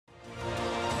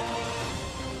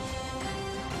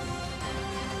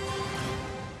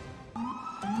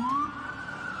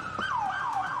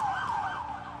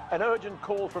An urgent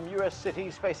call from U.S.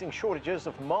 cities facing shortages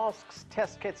of masks,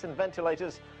 test kits and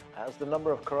ventilators as the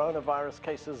number of coronavirus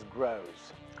cases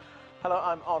grows. Hello,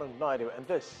 I'm Anand Naidu and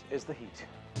this is The Heat.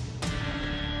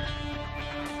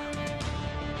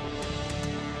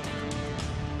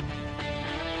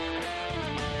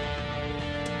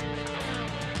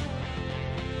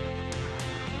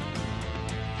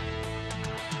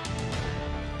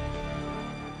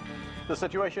 The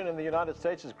situation in the United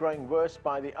States is growing worse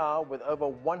by the hour with over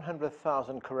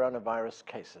 100,000 coronavirus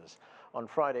cases. On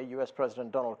Friday, U.S.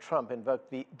 President Donald Trump invoked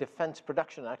the Defense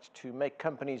Production Act to make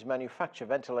companies manufacture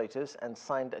ventilators and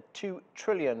signed a $2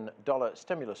 trillion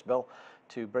stimulus bill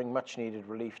to bring much-needed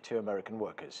relief to American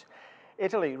workers.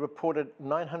 Italy reported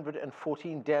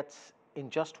 914 deaths in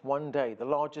just one day, the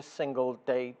largest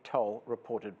single-day toll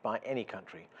reported by any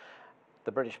country.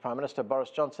 The British Prime Minister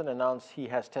Boris Johnson announced he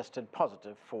has tested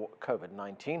positive for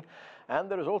COVID-19. And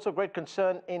there is also great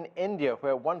concern in India,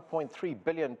 where 1.3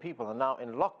 billion people are now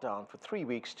in lockdown for 3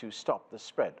 weeks to stop the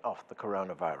spread of the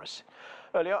coronavirus.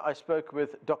 Earlier, I spoke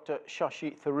with Dr.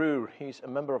 Shashi Tharoor. He's a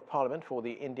member of Parliament for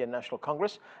the Indian National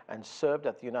Congress and served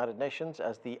at the United Nations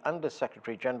as the Under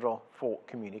Secretary General for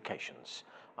Communications.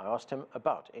 I asked him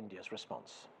about India's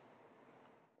response.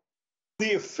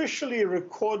 The officially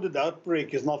recorded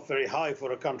outbreak is not very high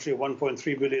for a country of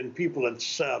 1.3 billion people.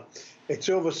 It's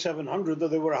over 700, though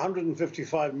there were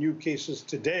 155 new cases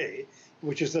today,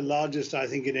 which is the largest, I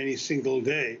think, in any single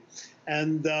day.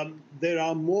 And there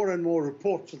are more and more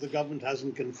reports, that the government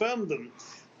hasn't confirmed them,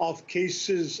 of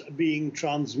cases being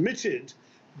transmitted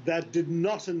that did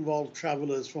not involve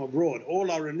travelers from abroad.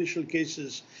 All our initial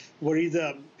cases were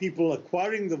either people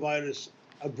acquiring the virus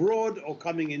abroad or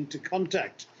coming into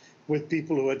contact with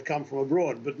people who had come from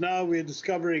abroad. But now we're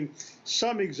discovering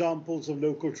some examples of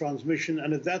local transmission.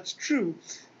 And if that's true,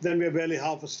 then we're barely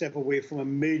half a step away from a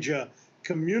major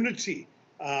community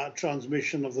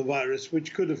transmission of the virus,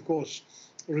 which could, of course,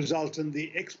 result in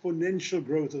the exponential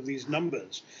growth of these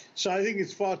numbers. So I think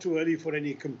it's far too early for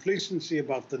any complacency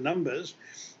about the numbers.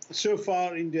 So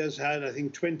far, India's had, I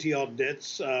think, 20-odd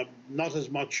deaths, not as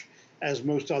much as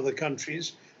most other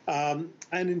countries.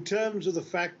 And in terms of the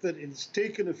fact that it's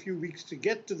taken a few weeks to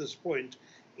get to this point,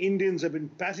 Indians have been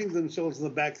patting themselves on the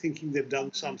back thinking they've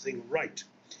done something right.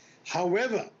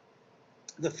 However,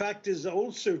 the fact is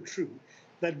also true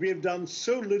that we have done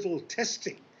so little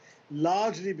testing,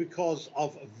 largely because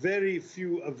of very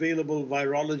few available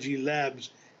virology labs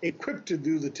equipped to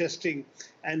do the testing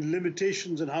and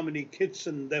limitations on how many kits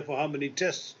and therefore how many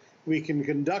tests we can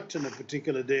conduct in a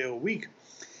particular day or week,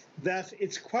 that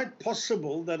it's quite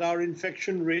possible that our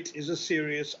infection rate is a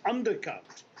serious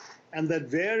undercount and that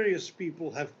various people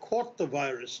have caught the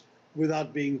virus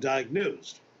without being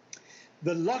diagnosed.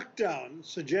 The lockdown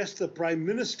suggests the Prime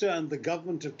Minister and the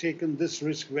government have taken this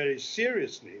risk very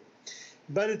seriously,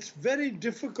 but it's very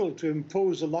difficult to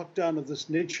impose a lockdown of this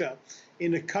nature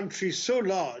in a country so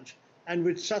large and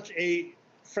with such a,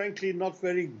 frankly, not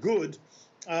very good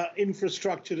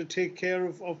infrastructure to take care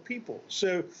of people.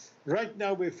 So right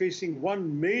now we're facing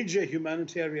one major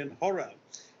humanitarian horror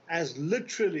as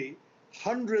literally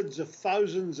hundreds of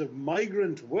thousands of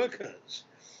migrant workers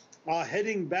are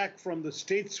heading back from the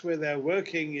states where they're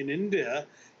working in India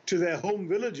to their home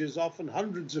villages, often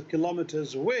hundreds of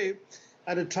kilometers away,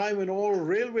 at a time when all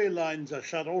railway lines are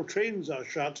shut, all trains are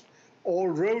shut, all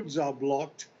roads are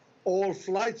blocked, all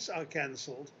flights are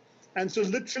cancelled. And so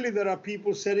literally there are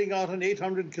people setting out on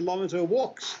 800-kilometer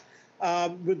walks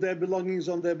with their belongings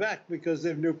on their back because they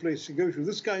have no place to go to.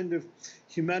 This kind of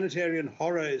humanitarian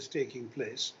horror is taking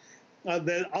place.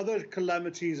 There are other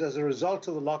calamities as a result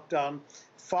of the lockdown.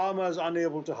 Farmers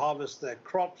unable to harvest their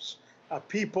crops,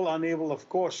 people unable, of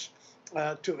course,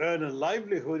 to earn a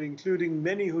livelihood, including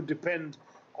many who depend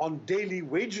on daily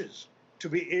wages to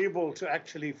be able to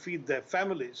actually feed their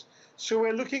families. So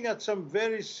we're looking at some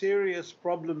very serious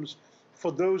problems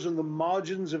for those on the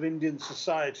margins of Indian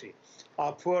society,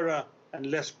 our poorer and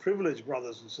less privileged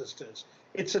brothers and sisters.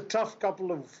 It's a tough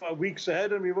couple of weeks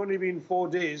ahead, and we've only been 4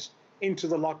 days into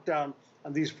the lockdown,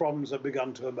 and these problems have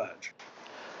begun to emerge.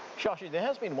 Shashi, there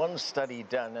has been one study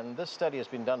done, and this study has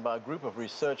been done by a group of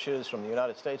researchers from the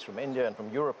United States, from India, and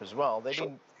from Europe as well. They've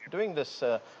been doing this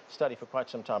study for quite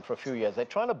some time, for a few years. They're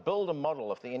trying to build a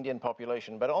model of the Indian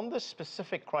population, but on this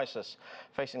specific crisis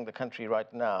facing the country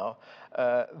right now,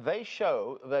 they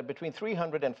show that between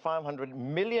 300 and 500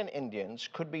 million Indians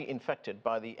could be infected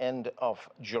by the end of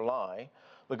July.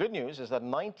 The good news is that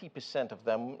 90% of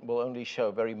them will only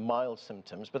show very mild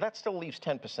symptoms, but that still leaves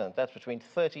 10%. That's between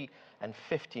 30 and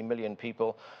 50 million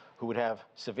people who would have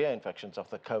severe infections of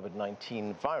the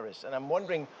COVID-19 virus. And I'm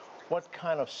wondering, what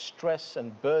kind of stress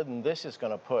and burden this is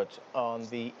going to put on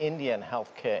the Indian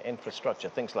healthcare infrastructure,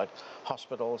 things like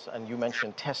hospitals, and you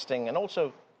mentioned testing, and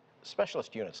also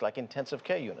specialist units like intensive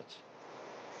care units.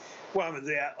 Well, I mean,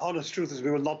 the honest truth is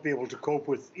we will not be able to cope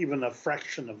with even a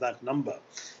fraction of that number.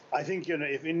 I think,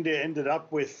 if India ended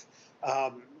up with,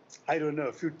 I don't know,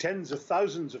 a few tens of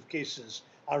thousands of cases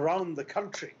around the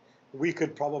country, we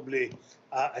could probably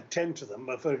attend to them.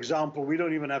 But for example, we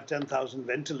don't even have 10,000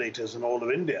 ventilators in all of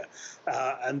India,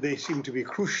 and they seem to be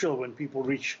crucial when people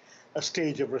reach a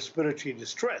stage of respiratory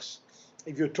distress.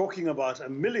 If you're talking about a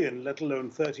million, let alone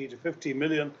 30 to 50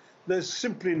 million, there's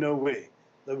simply no way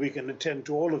that we can attend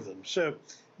to all of them. So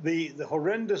the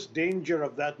horrendous danger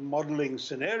of that modeling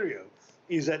scenario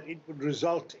is that it would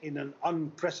result in an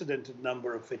unprecedented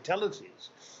number of fatalities.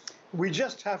 We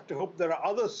just have to hope there are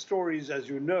other stories, as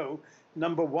you know.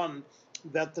 Number one,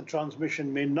 that the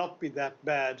transmission may not be that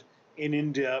bad in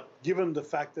India, given the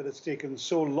fact that it's taken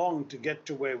so long to get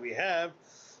to where we have.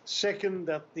 Second,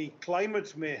 that the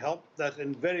climate may help, that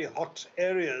in very hot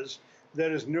areas,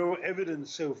 there is no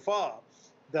evidence so far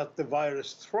that the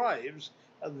virus thrives.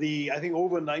 I think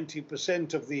over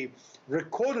 90% of the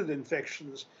recorded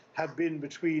infections have been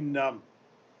between,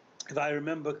 if I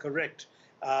remember correct,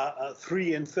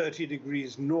 3 and 30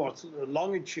 degrees north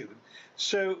longitude.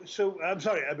 So I'm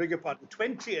sorry, I beg your pardon,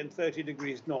 20 and 30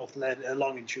 degrees north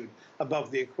longitude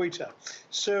above the equator.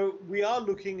 So we are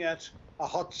looking at a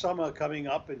hot summer coming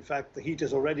up. In fact, the heat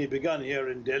has already begun here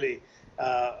in Delhi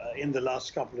in the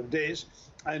last couple of days,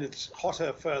 and it's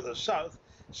hotter further south.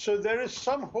 So there is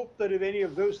some hope that if any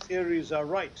of those theories are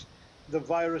right, the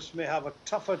virus may have a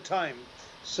tougher time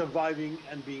surviving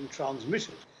and being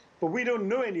transmitted. But we don't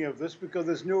know any of this because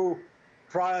there's no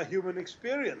prior human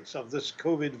experience of this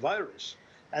COVID virus.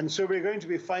 And so we're going to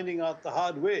be finding out the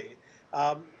hard way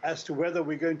as to whether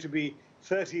we're going to be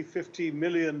 30, 50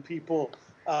 million people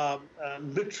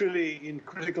literally in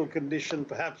critical condition,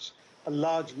 perhaps a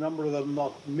large number of them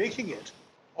not making it,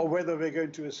 or whether we're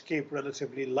going to escape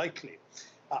relatively lightly.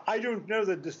 I don't know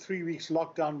that this 3 weeks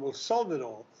lockdown will solve it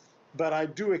all, but I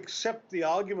do accept the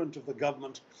argument of the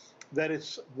government that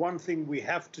it's one thing we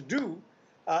have to do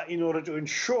in order to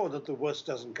ensure that the worst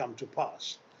doesn't come to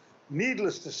pass.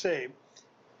 Needless to say,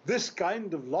 this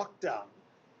kind of lockdown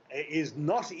is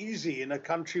not easy in a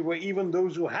country where even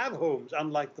those who have homes,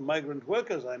 unlike the migrant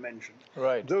workers I mentioned,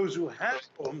 right, those who have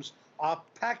homes are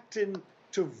packed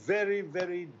into very,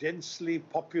 very densely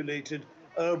populated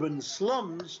urban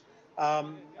slums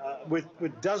with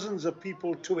dozens of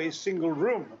people to a single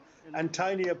room, and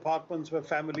tiny apartments where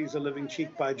families are living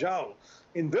cheek by jowl.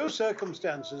 In those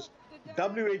circumstances,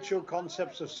 WHO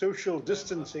concepts of social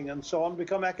distancing and so on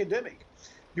become academic.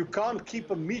 You can't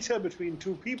keep a meter between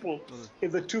two people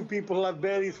if the two people have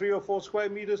barely 3 or 4 square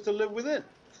meters to live within.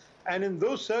 And in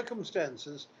those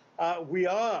circumstances, we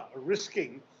are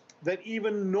risking that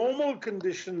even normal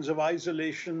conditions of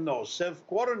isolation or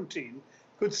self-quarantine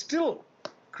could still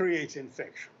create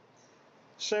infection.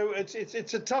 So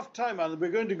it's a tough time, and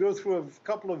we're going to go through a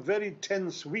couple of very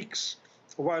tense weeks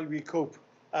while we cope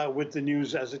with the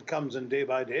news as it comes in day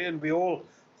by day, and we all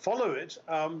follow it.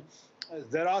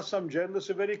 There are some journalists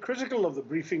who are very critical of the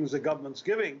briefings the government's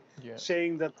giving,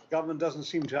 saying that the government doesn't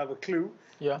seem to have a clue.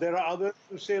 There are others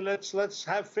who say, let's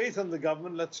have faith in the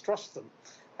government, let's trust them,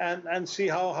 and see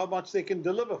how much they can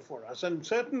deliver for us. And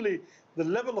certainly the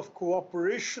level of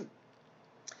cooperation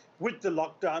with the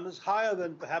lockdown is higher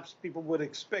than perhaps people would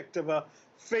expect of a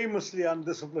famously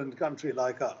undisciplined country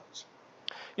like ours.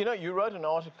 You know, you wrote an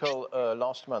article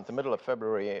last month, the middle of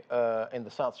February, in the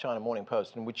South China Morning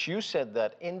Post, in which you said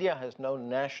that India has no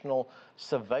national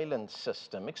surveillance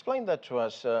system. Explain that to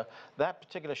us, that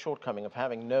particular shortcoming of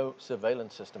having no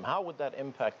surveillance system. How would that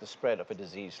impact the spread of a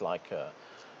disease like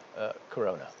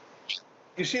corona?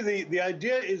 You see, the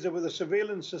idea is that with a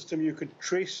surveillance system, you could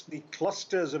trace the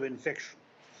clusters of infection.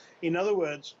 In other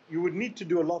words, you would need to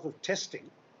do a lot of testing.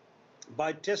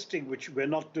 By testing, which we're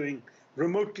not doing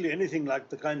remotely anything like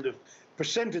the kind of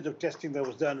percentage of testing that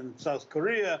was done in South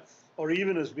Korea, or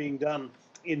even is being done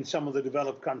in some of the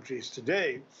developed countries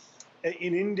today.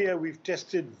 In India, we've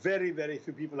tested very, very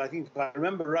few people. I think, if I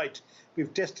remember right,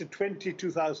 we've tested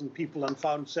 22,000 people and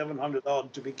found 700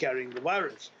 odd to be carrying the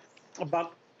virus.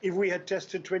 But if we had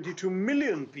tested 22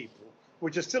 million people,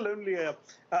 which is still only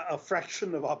a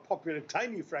fraction of our population, a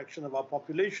tiny fraction of our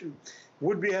population,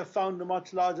 would we have found a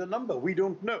much larger number? We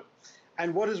don't know.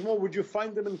 And what is more, would you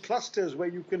find them in clusters where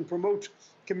you can promote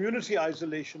community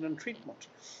isolation and treatment?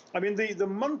 I mean, the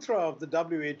mantra of the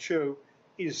WHO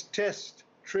is test,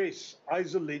 trace,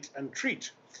 isolate, and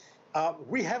treat.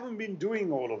 We haven't been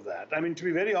doing all of that. I mean, to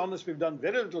be very honest, we've done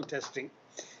very little testing.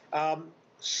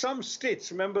 some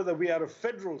states, remember that we are a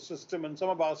federal system and some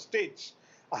of our states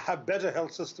have better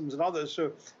health systems than others.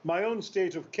 So my own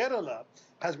state of Kerala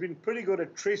has been pretty good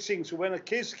at tracing. So when a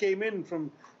case came in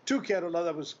to Kerala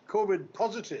that was COVID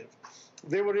positive,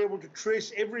 they were able to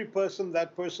trace every person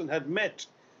that person had met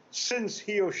since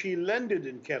he or she landed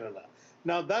in Kerala.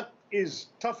 Now that is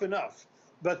tough enough,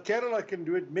 but Kerala can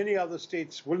do it. Many other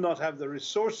states will not have the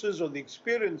resources or the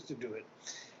experience to do it.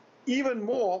 Even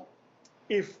more,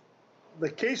 if the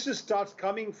cases start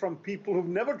coming from people who've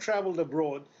never traveled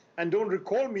abroad and don't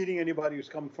recall meeting anybody who's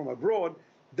come from abroad,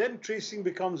 then tracing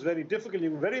becomes very difficult.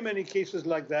 In very many cases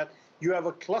like that, you have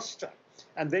a cluster,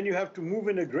 and then you have to move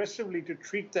in aggressively to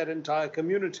treat that entire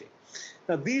community.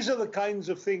 Now, these are the kinds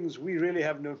of things we really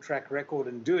have no track record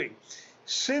in doing.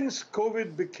 Since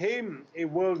COVID became a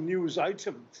world news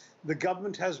item, the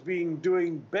government has been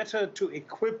doing better to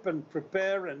equip and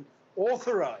prepare and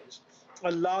authorize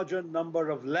a larger number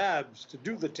of labs to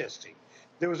do the testing.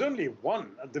 There was only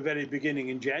one at the very beginning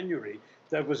in January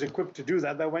that was equipped to do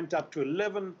that. That went up to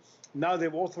 11. Now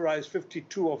they've authorized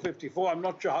 52 or 54. I'm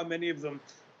not sure how many of them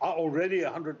are already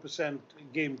 100%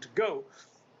 game to go.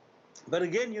 But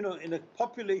again, you know, in a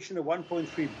population of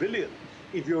 1.3 billion,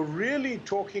 if you're really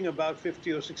talking about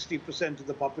 50 or 60% of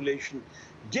the population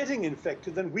getting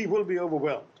infected, then we will be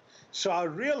overwhelmed. So our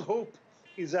real hope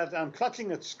is that, I'm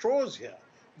clutching at straws here,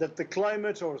 that the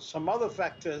climate or some other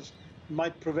factors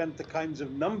might prevent the kinds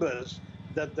of numbers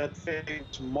that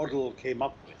famous model came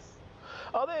up with.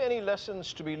 Are there any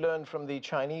lessons to be learned from the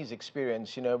Chinese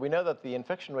experience? You know, we know that the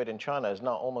infection rate in China is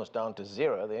now almost down to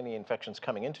zero. The only infections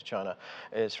coming into China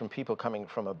is from people coming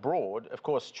from abroad. Of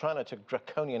course, China took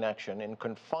draconian action in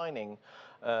confining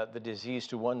the disease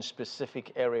to one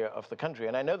specific area of the country.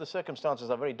 And I know the circumstances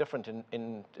are very different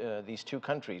in these two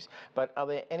countries, but are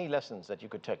there any lessons that you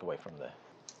could take away from there?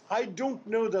 I don't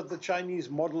know that the Chinese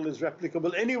model is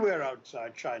replicable anywhere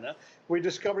outside China. We're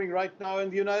discovering right now in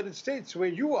the United States, where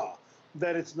you are,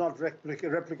 that it's not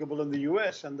replicable in the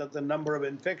US, and that the number of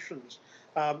infections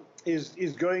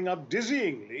is going up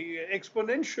dizzyingly,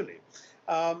 exponentially.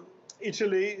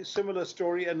 Italy, similar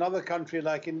story. Another country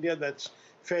like India that's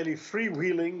fairly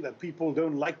freewheeling, that people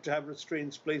don't like to have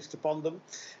restraints placed upon them.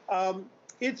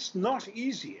 It's not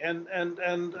easy, and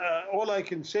all I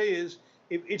can say is,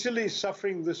 if Italy is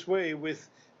suffering this way with,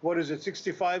 what is it,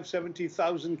 65,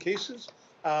 70,000 cases,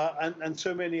 and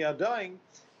so many are dying,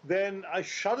 then I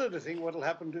shudder to think what will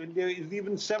happen to India if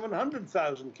even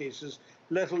 700,000 cases,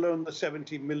 let alone the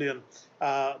 70 million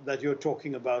that you're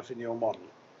talking about in your model.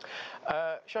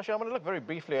 Shashi, I want to look very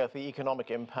briefly at the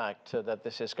economic impact that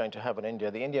this is going to have on India.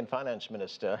 The Indian finance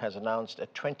minister has announced a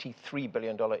 $23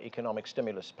 billion economic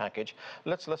stimulus package.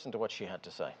 Let's listen to what she had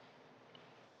to say.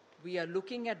 We are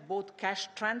looking at both cash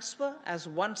transfer as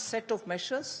one set of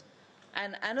measures,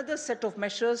 and another set of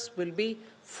measures will be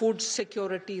food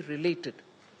security related.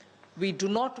 We do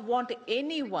not want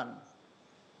anyone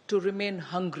to remain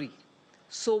hungry,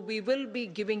 so we will be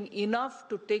giving enough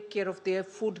to take care of their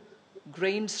food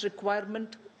grains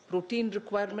requirement, protein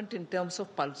requirement in terms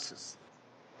of pulses.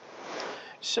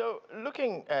 So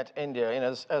looking at India,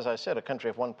 as I said, a country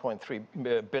of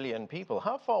 1.3 billion people,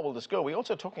 how far will this go? We're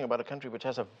also talking about a country which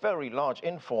has a very large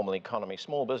informal economy,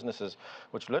 small businesses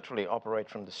which literally operate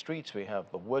from the streets. We have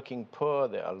the working poor,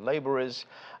 there are laborers,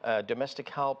 domestic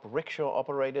help, rickshaw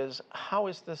operators. How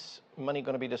is this money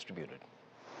going to be distributed?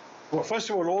 Well,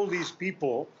 first of all these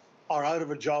people are out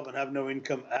of a job and have no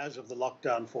income as of the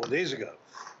lockdown 4 days ago.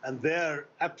 And they're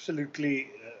absolutely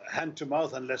hand to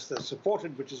mouth unless they're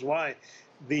supported, which is why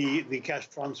the cash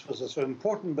transfers are so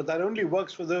important. But that only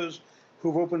works for those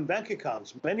who've opened bank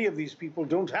accounts. Many of these people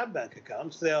don't have bank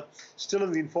accounts. They are still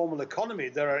in the informal economy.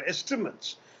 There are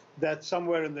estimates that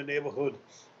somewhere in the neighborhood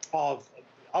of,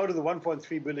 out of the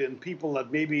 1.3 billion people,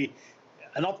 that maybe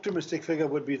an optimistic figure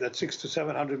would be that 600 to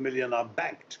 700 million are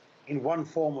banked in one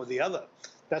form or the other.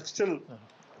 That still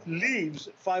leaves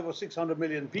 500 or 600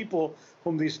 million people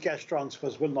whom these cash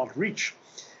transfers will not reach.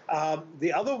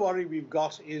 The other worry we've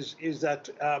got is that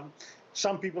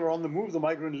some people are on the move, the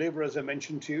migrant labor, as I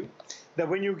mentioned to you, that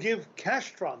when you give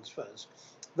cash transfers,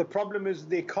 the problem is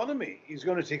the economy is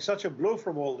going to take such a blow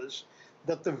from all this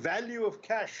that the value of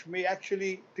cash may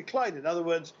actually decline. In other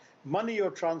words, money you're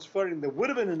transferring that would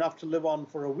have been enough to live on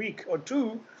for a week or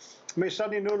two may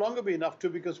suddenly no longer be enough to,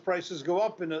 because prices go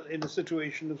up in a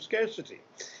situation of scarcity.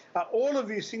 All of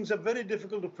these things are very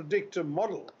difficult to predict or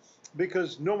model,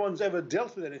 because no one's ever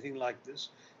dealt with anything like this.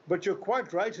 But you're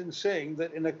quite right in saying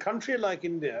that in a country like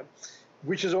India,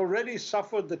 which has already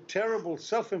suffered the terrible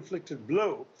self-inflicted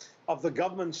blow of the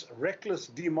government's reckless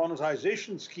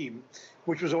demonetization scheme,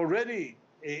 which was already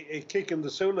a kick in the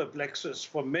solar plexus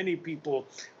for many people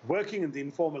working in the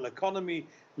informal economy,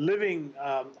 living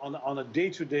on a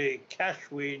day-to-day cash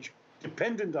wage,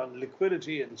 dependent on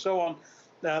liquidity and so on.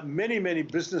 Many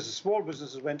businesses, small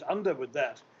businesses, went under with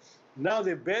that. Now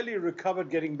they've barely recovered,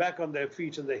 getting back on their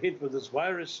feet, and they're hit with this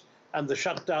virus and the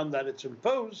shutdown that it's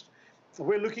imposed.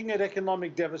 We're looking at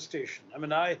economic devastation. I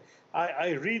mean, I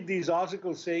read these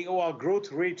articles saying, oh, our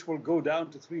growth rate will go down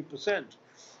to 3%.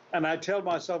 And I tell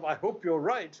myself, I hope you're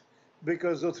right,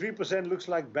 because though 3% looks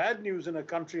like bad news in a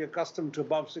country accustomed to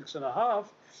above 6.5%,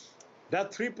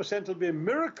 that 3% will be a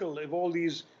miracle if all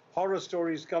these horror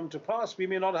stories come to pass. We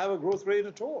may not have a growth rate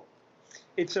at all.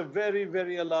 It's a very,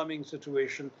 very alarming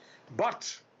situation.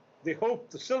 But the hope,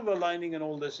 the silver lining in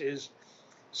all this is,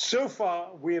 so far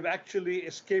we have actually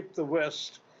escaped the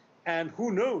worst. And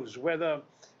who knows whether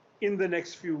in the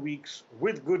next few weeks,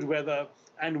 with good weather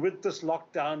and with this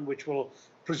lockdown, which will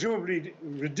presumably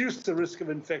reduce the risk of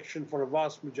infection for a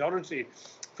vast majority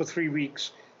for 3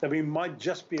 weeks, that we might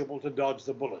just be able to dodge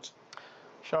the bullet.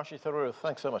 Shashi Tharoor,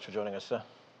 thanks so much for joining us, sir.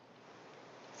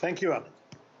 Thank you, Alan.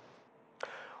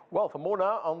 Well, for more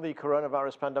now on the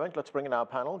coronavirus pandemic, let's bring in our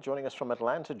panel. Joining us from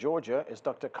Atlanta, Georgia, is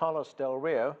Dr. Carlos Del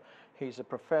Rio. He's a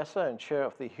professor and chair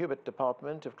of the Hubert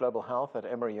Department of Global Health at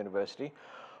Emory University.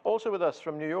 Also with us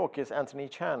from New York is Anthony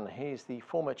Chan. He's the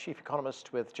former chief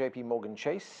economist with JPMorgan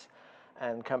Chase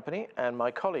and Company. And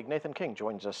my colleague, Nathan King,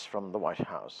 joins us from the White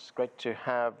House. Great to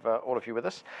have all of you with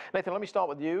us. Nathan, let me start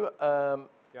with you.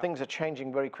 Things are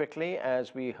changing very quickly.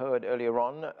 As we heard earlier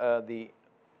on, the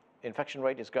infection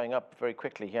rate is going up very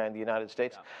quickly here in the United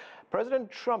States. Yeah.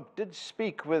 President Trump did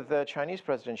speak with Chinese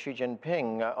President Xi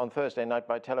Jinping on Thursday night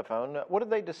by telephone. What did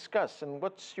they discuss, and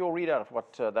what's your readout of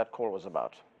what that call was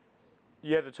about?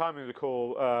 Yeah, the timing of the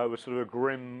call was sort of a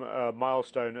grim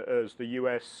milestone, as the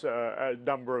US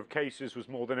number of cases was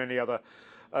more than any other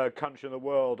country in the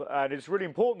world. And it's really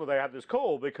important that they had this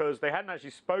call, because they hadn't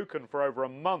actually spoken for over a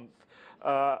month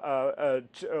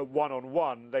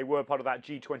one-on-one. They were part of that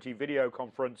G20 video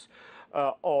conference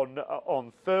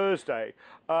on Thursday.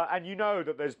 And you know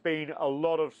that there's been a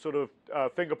lot of sort of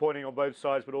finger pointing on both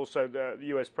sides, but also the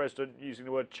US president using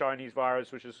the word Chinese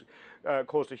virus, which has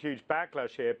caused a huge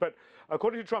backlash here. But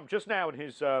according to Trump, just now in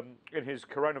his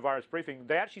coronavirus briefing,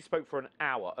 they actually spoke for an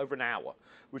hour, over an hour,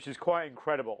 which is quite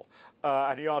incredible.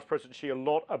 And he asked President Xi a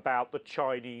lot about the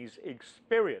Chinese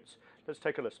experience. Let's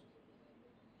take a listen.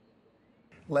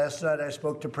 Last night I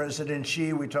spoke to President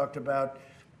Xi. We talked about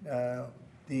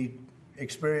the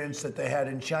experience that they had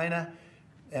in China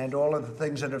and all of the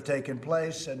things that have taken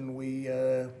place, and we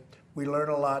learn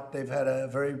a lot. They've had a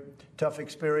very tough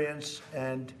experience,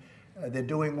 and they're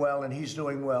doing well, and he's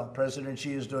doing well. President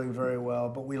Xi is doing very well,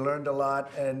 but we learned a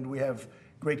lot, and we have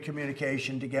great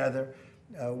communication together.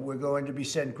 We're going to be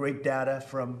sent great data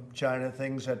from China,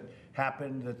 things that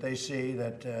happened that they see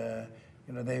that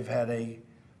they've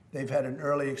had an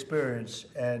early experience,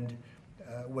 and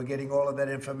we're getting all of that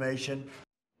information.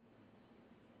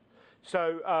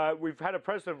 So we've had a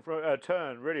president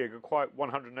turn really quite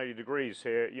 180 degrees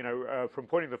here, from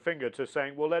pointing the finger to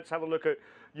saying, well, let's have a look at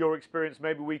your experience.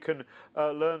 Maybe we can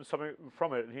learn something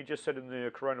from it. And he just said in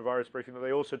the coronavirus briefing that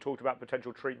they also talked about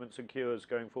potential treatments and cures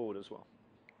going forward as well.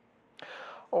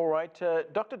 All right.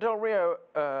 Dr. Del Rio,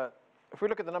 if we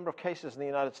look at the number of cases in the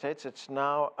United States, it's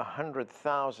now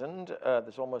 100,000.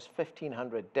 There's almost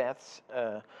 1,500 deaths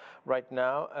right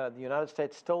now. The United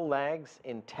States still lags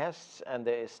in tests, and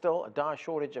there is still a dire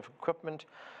shortage of equipment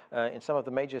in some of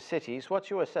the major cities. What's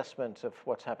your assessment of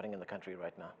what's happening in the country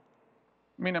right now?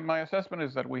 I mean, my assessment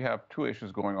is that we have two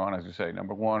issues going on, as you say.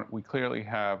 Number one, we clearly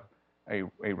have a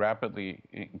rapidly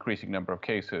increasing number of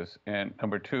cases. And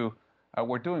number two,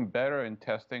 we're doing better in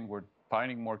testing. We're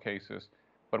finding more cases,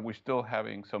 but we're still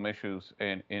having some issues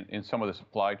in some of the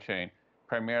supply chain,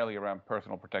 primarily around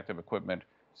personal protective equipment,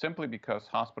 simply because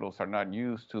hospitals are not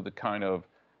used to the kind of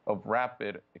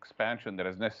rapid expansion that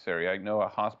is necessary. I know a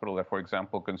hospital that, for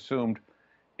example, consumed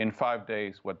in 5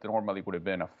 days what normally would have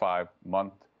been a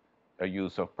 5-month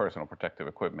use of personal protective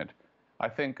equipment. I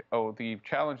think the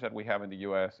challenge that we have in the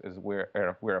U.S. is we're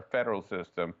a federal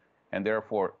system, and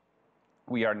therefore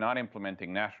we are not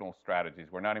implementing national strategies.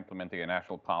 We're not implementing a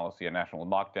national policy. A national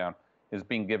lockdown is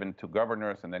being given to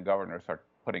governors, and then governors are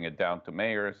putting it down to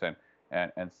mayors and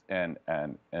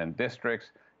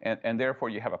districts, and therefore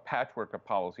you have a patchwork of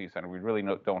policies, and we really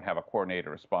don't have a coordinated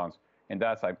response. And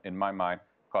that's, in my mind,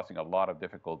 causing a lot of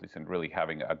difficulties in really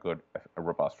having a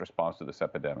robust response to this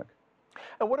epidemic.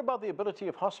 And what about the ability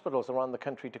of hospitals around the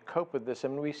country to cope with this? I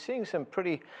mean, we're seeing some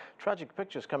pretty tragic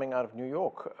pictures coming out of New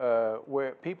York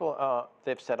where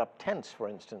they've set up tents, for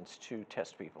instance, to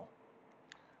test people.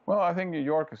 Well, I think New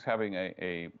York is having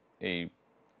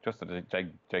just a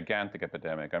gigantic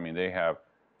epidemic. I mean, they have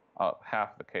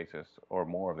half the cases or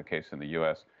more of the cases in the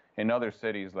U.S. In other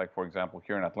cities, like for example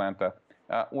here in Atlanta,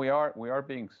 we are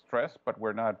being stressed, but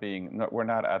we're not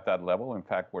at that level. In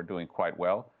fact, we're doing quite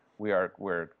well. We are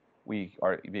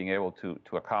being able to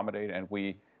accommodate, and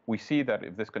we see that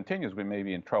if this continues, we may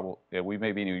be in trouble. We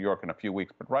may be in New York in a few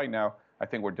weeks, but right now I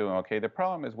think we're doing okay. The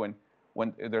problem is when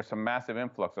there's a massive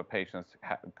influx of patients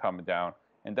coming down,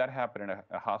 and that happened in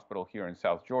a hospital here in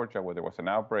South Georgia where there was an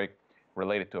outbreak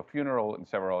related to a funeral and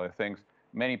several other things.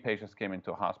 Many patients came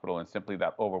into a hospital, and simply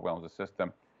that overwhelms the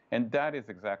system. And that is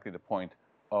exactly the point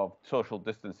of social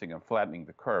distancing and flattening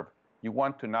the curve. You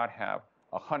want to not have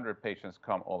 100 patients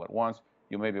come all at once.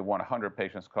 You maybe want 100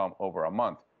 patients come over a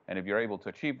month. And if you're able to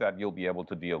achieve that, you'll be able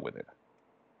to deal with it.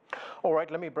 All right,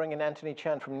 let me bring in Anthony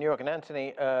Chan from New York. And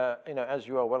Anthony, as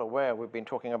you are well aware, we've been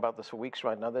talking about this for weeks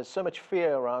right now. There's so much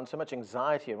fear around, so much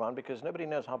anxiety around, because nobody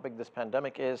knows how big this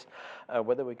pandemic is,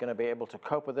 whether we're going to be able to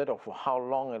cope with it or for how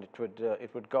long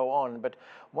it would go on. But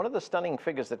one of the stunning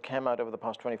figures that came out over the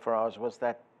past 24 hours was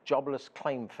that jobless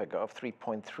claim figure of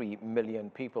 3.3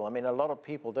 million people. I mean, a lot of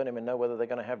people don't even know whether they're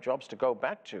going to have jobs to go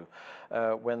back to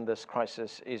when this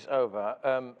crisis is over.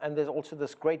 And there's also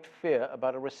this great fear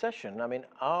about a recession. I mean,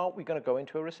 are we going to go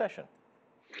into a recession?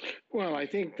 Well, I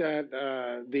think that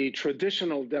the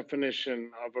traditional definition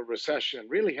of a recession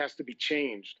really has to be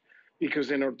changed,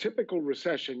 because in a typical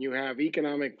recession, you have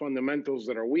economic fundamentals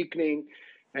that are weakening.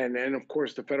 And then, of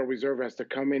course, the Federal Reserve has to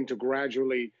come in to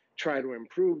gradually try to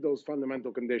improve those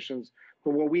fundamental conditions.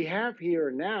 But what we have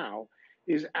here now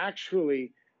is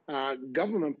actually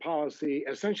government policy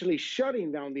essentially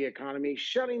shutting down the economy,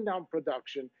 shutting down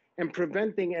production, and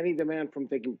preventing any demand from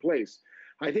taking place.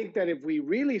 I think that if we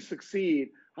really succeed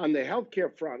on the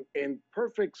healthcare front in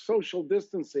perfect social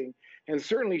distancing and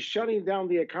certainly shutting down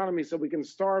the economy so we can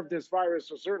starve this virus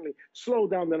or certainly slow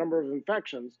down the number of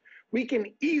infections, we can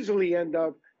easily end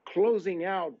up closing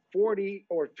out 40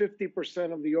 or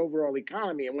 50% of the overall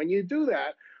economy. And when you do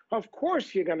that, of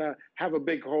course, you're going to have a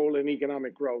big hole in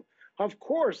economic growth. Of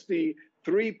course, the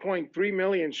 3.3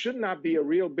 million should not be a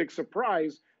real big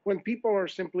surprise when people are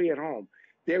simply at home.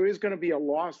 There is going to be a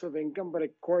loss of income, but of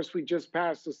course, we just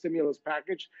passed the stimulus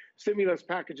package. Stimulus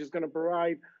package is going to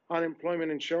provide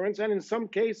unemployment insurance. And in some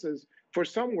cases, for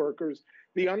some workers,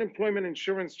 the unemployment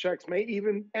insurance checks may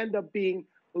even end up being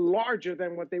larger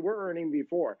than what they were earning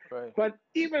before. Right. But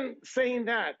even saying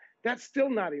that, that's still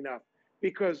not enough,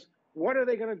 because what are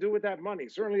they going to do with that money?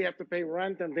 Certainly they have to pay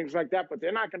rent and things like that, but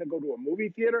they're not going to go to a movie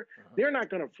theater. They're not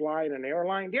going to fly in an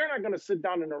airline. They're not going to sit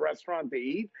down in a restaurant to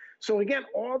eat. So again,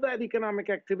 all that economic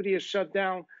activity is shut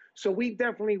down. So we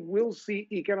definitely will see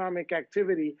economic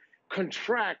activity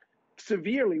contract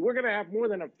severely. We're going to have more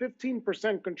than a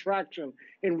 15% contraction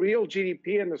in real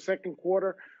GDP in the second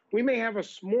quarter. We may have a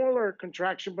smaller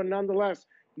contraction, but nonetheless,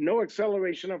 no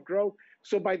acceleration of growth.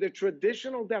 So by the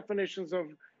traditional definitions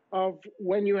of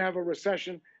when you have a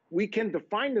recession, we can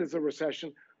define it as a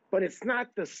recession, but it's not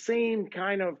the same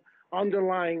kind of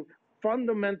underlying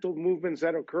fundamental movements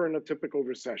that occur in a typical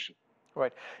recession.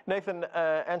 Right. Nathan,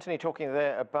 Anthony talking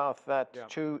there about that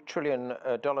 $2 trillion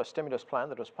stimulus plan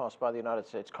that was passed by the United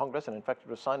States Congress, and in fact it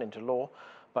was signed into law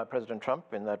by President Trump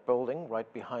in that building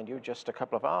right behind you just a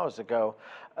couple of hours ago.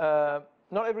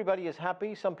 Not everybody is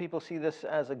happy. Some people see this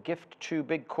as a gift to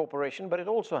big corporation, but it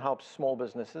also helps small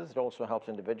businesses. It also helps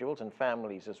individuals and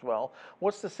families as well.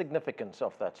 What's the significance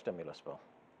of that stimulus bill?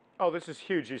 Oh, this is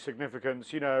hugely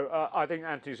significant. You know, I think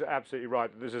Anthony's absolutely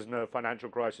right that this isn't a financial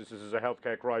crisis. This is a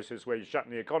healthcare crisis where you're shutting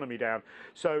the economy down.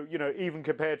 So, you know, even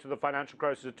compared to the financial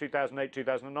crisis of 2008,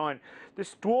 2009,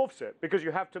 this dwarfs it, because you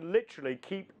have to literally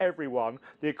keep everyone,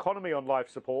 the economy on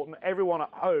life support, and everyone at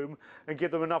home, and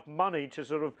give them enough money to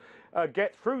sort of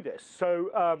get through this.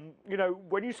 So, you know,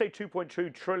 when you say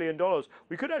 $2.2 trillion,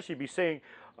 we could actually be seeing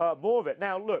more of it.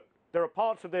 Now, look. There are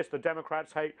parts of this the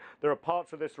Democrats hate, there are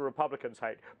parts of this the Republicans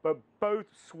hate, but both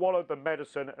swallowed the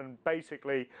medicine and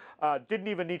basically didn't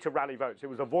even need to rally votes. It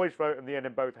was a voice vote in the end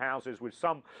in both houses with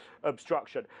some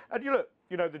obstruction. And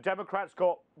you know, the Democrats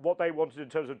got what they wanted in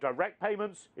terms of direct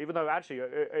payments, even though actually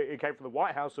it came from the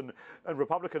White House and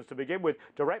Republicans to begin with,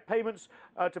 direct payments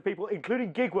to people,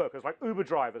 including gig workers like Uber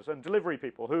drivers and delivery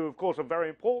people, who of course are very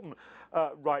important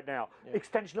right now. Yeah.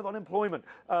 Extension of unemployment,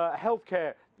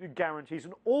 healthcare guarantees,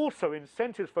 and also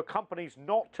incentives for companies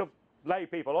not to lay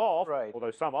people off,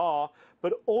 although some are,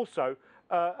 but also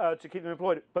to keep them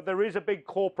employed. But there is a big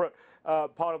corporate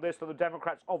part of this that the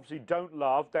Democrats obviously don't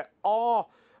love. There are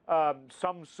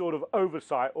some sort of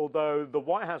oversight, although the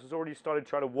White House has already started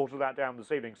trying to water that down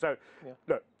this evening. So,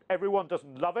 look, everyone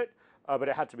doesn't love it, but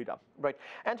it had to be done. Right.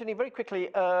 Anthony, very quickly,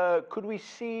 could we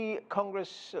see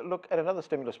Congress look at another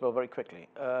stimulus bill very quickly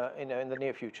in the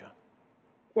near future?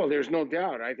 Well, there's no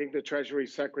doubt. I think the Treasury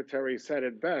Secretary said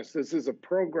it best. This is a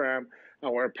program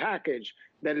or a package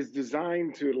that is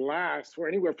designed to last for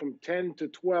anywhere from 10 to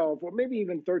 12 or maybe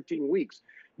even 13 weeks.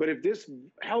 But if this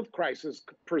health crisis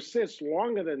persists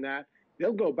longer than that,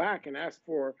 they'll go back and ask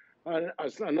for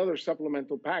another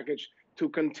supplemental package to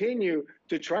continue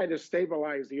to try to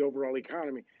stabilize the overall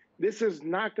economy. This is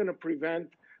not going to prevent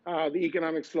the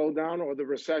economic slowdown or the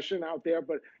recession out there,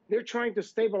 but they're trying to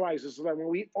stabilize it so that when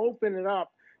we open it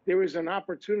up, there is an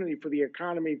opportunity for the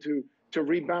economy to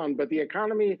rebound. But the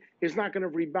economy is not going to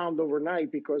rebound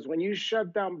overnight, because when you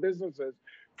shut down businesses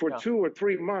for 2 or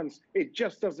 3 months, it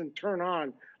just doesn't turn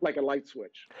on like a light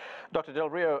switch. Dr. Del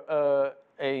Rio,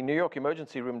 a New York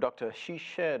emergency room doctor, she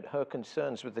shared her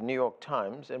concerns with the New York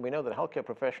Times, and we know that healthcare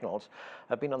professionals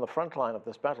have been on the front line of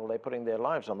this battle. They're putting their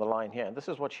lives on the line here. And this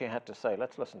is what she had to say.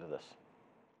 Let's listen to this.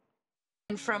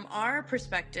 And from our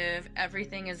perspective,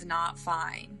 everything is not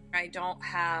fine. I don't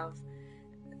have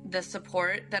the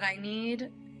support that I need,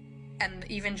 and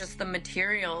even just the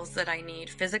materials that I need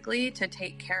physically to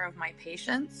take care of my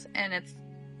patients. And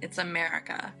it's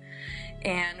America,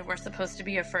 and we're supposed to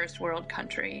be a first world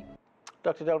country.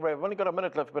 Dr. Del Rio, I've only got a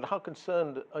minute left, but how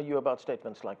concerned are you about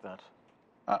statements like that?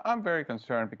 I'm very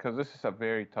concerned, because this is a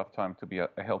very tough time to be a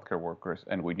healthcare worker,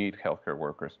 and we need healthcare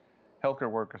workers.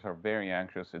 Healthcare workers are very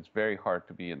anxious. It's very hard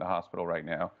to be in the hospital right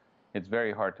now. It's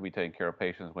very hard to be taking care of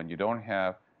patients when you don't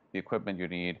have the equipment you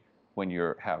need, when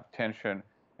you have tension,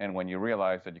 and when you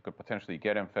realize that you could potentially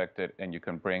get infected and you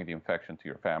can bring the infection to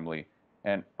your family,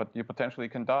 but you potentially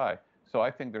can die. So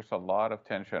I think there's a lot of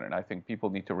tension, and I think people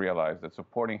need to realize that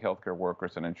supporting healthcare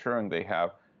workers and ensuring they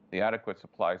have the adequate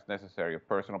supplies necessary of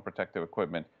personal protective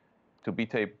equipment to be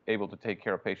able to take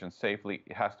care of patients safely,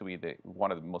 it has to be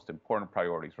one of the most important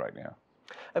priorities right now.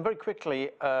 And very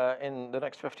quickly, in the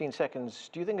next 15 seconds,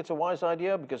 do you think it's a wise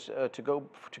idea, because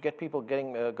to get people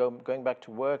going back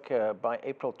to work by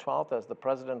April 12th, as the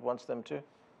president wants them to?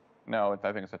 No,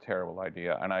 I think it's a terrible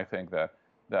idea, and I think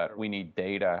that we need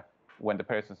data. When the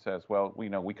president says, well,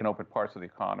 we can open parts of the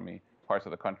economy, parts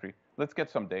of the country, let's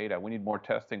get some data. We need more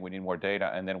testing, we need more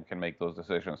data, and then we can make those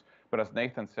decisions. But as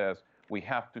Nathan says, we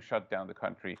have to shut down the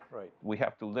country. Right. We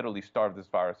have to literally starve this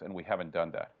virus, and we haven't done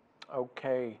that.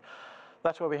 Okay.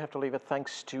 That's where we have to leave it.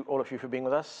 Thanks to all of you for being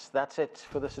with us. That's it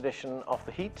for this edition of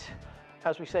The Heat.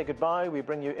 As we say goodbye, we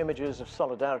bring you images of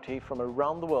solidarity from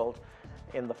around the world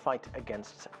in the fight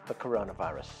against the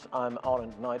coronavirus. I'm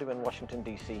Anand Naidu in Washington,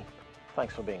 D.C.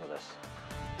 Thanks for being with us.